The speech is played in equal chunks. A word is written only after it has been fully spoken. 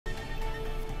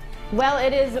Well,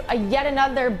 it is yet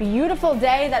another beautiful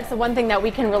day. That's the one thing that we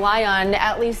can rely on,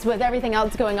 at least with everything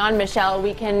else going on, Michelle.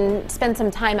 We can spend some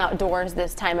time outdoors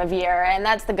this time of year, and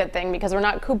that's the good thing because we're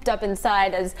not cooped up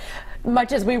inside as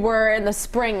much as we were in the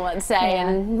spring, let's say,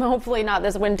 and hopefully not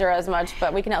this winter as much,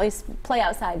 but we can at least play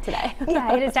outside today.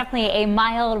 Yeah, it is definitely a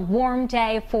mild, warm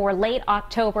day for late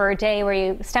October, a day where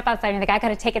you step outside and you think, I got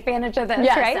to take advantage of this,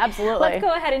 yes, right? Absolutely. Let's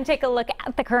go ahead and take a look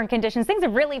at the current conditions. Things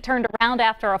have really turned around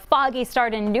after a foggy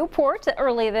start in Newport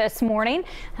early this morning.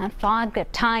 Fog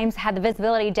at times had the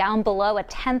visibility down below a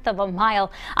 1/10 of a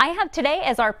mile. I have today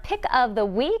as our pick of the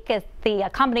week. It's the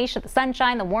combination of the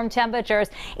sunshine, the warm temperatures.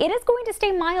 It is going to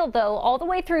stay mild, though, all the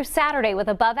way through Saturday with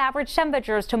above average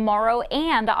temperatures tomorrow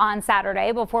and on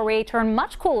Saturday before we turn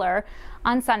much cooler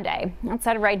on Sunday.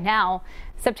 Outside right now,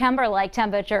 September-like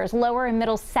temperatures, lower and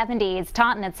middle 70s,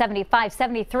 Taunton at 75,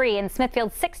 73, and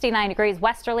Smithfield 69 degrees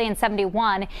westerly and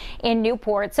 71 in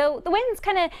Newport. So the wind's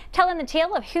kind of telling the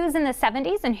tale of who's in the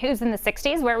 70s and who's in the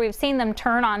 60s, where we've seen them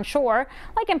turn on shore,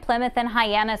 like in Plymouth and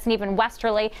Hyannis and even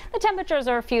westerly. The temperatures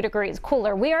are a few degrees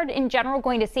cooler. We are in general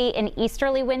going to see an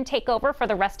easterly wind take over for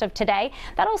the rest of today.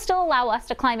 That'll still allow us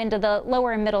to climb into the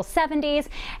lower and middle 70s,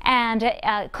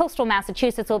 and coastal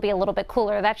Massachusetts will be a little bit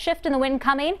cooler. That shift in the wind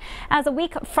coming as a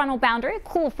weak frontal boundary. A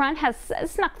cool front has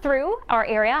snuck through our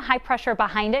area. High pressure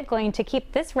behind it going to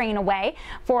keep this rain away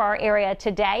for our area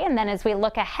today. And then as we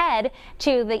look ahead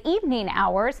to the evening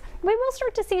hours, we will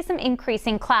start to see some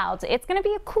increasing clouds. It's going to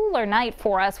be a cooler night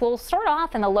for us. We'll start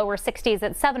off in the lower 60s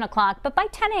at 7 o'clock, but by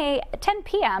 10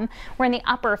 p.m. we're in the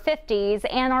upper 50s,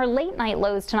 and our late night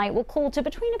lows tonight will cool to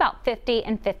between about 50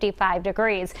 and 55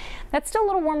 degrees. That's still a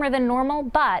little warmer than normal,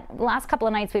 but the last couple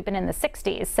of nights we've been in the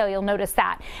 60s, so you'll notice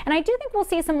that. And I do think we'll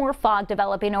see some more fog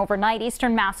developing overnight.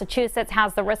 Eastern Massachusetts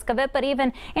has the risk of it, but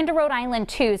even into Rhode Island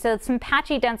too. So some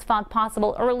patchy dense fog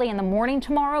possible early in the morning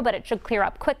tomorrow, but it should clear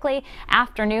up quickly.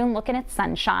 Afternoon looking at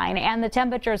sunshine, and the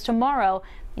temperatures tomorrow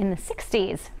in the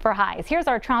 60s for highs. Here's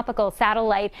our tropical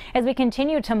satellite as we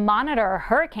continue to monitor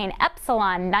Hurricane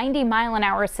Epsilon.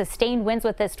 90-mile-an-hour sustained winds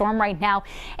with this storm right now.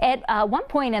 At one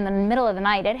point in the middle of the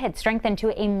night, it had strengthened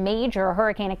to a major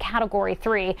hurricane, a Category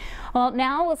 3. Well,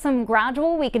 now some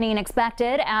gradual weakening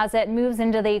expected as it moves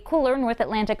into the cooler North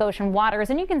Atlantic Ocean waters,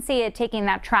 and you can see it taking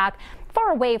that track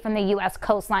far away from the U.S.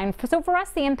 coastline. So for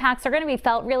us, the impacts are going to be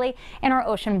felt really in our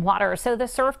ocean waters. So the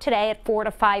surf today at 4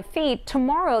 to 5 feet.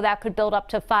 Tomorrow that could build up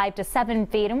to 5 to 7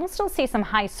 feet, and we'll still see some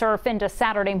high surf into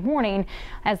Saturday morning.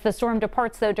 As the storm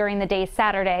departs, though, during the day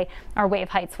Saturday, our wave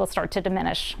heights will start to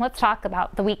diminish. Let's talk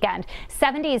about the weekend.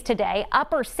 70s today,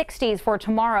 upper 60s for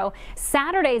tomorrow.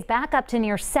 Saturday's back up to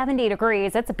near 70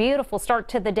 degrees. It's a beautiful start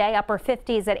to the day. Upper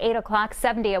 50s at 8 o'clock,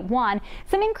 70 at 1.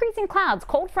 Some increasing clouds.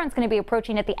 Cold front's going to be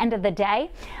approaching at the end of the day. I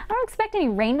don't expect any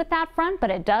rain with that front,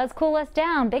 but it does cool us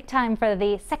down big time for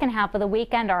the second half of the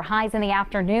weekend. Our highs in the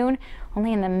afternoon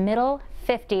only in the middle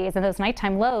 50s, and those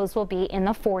nighttime lows will be in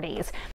the 40s.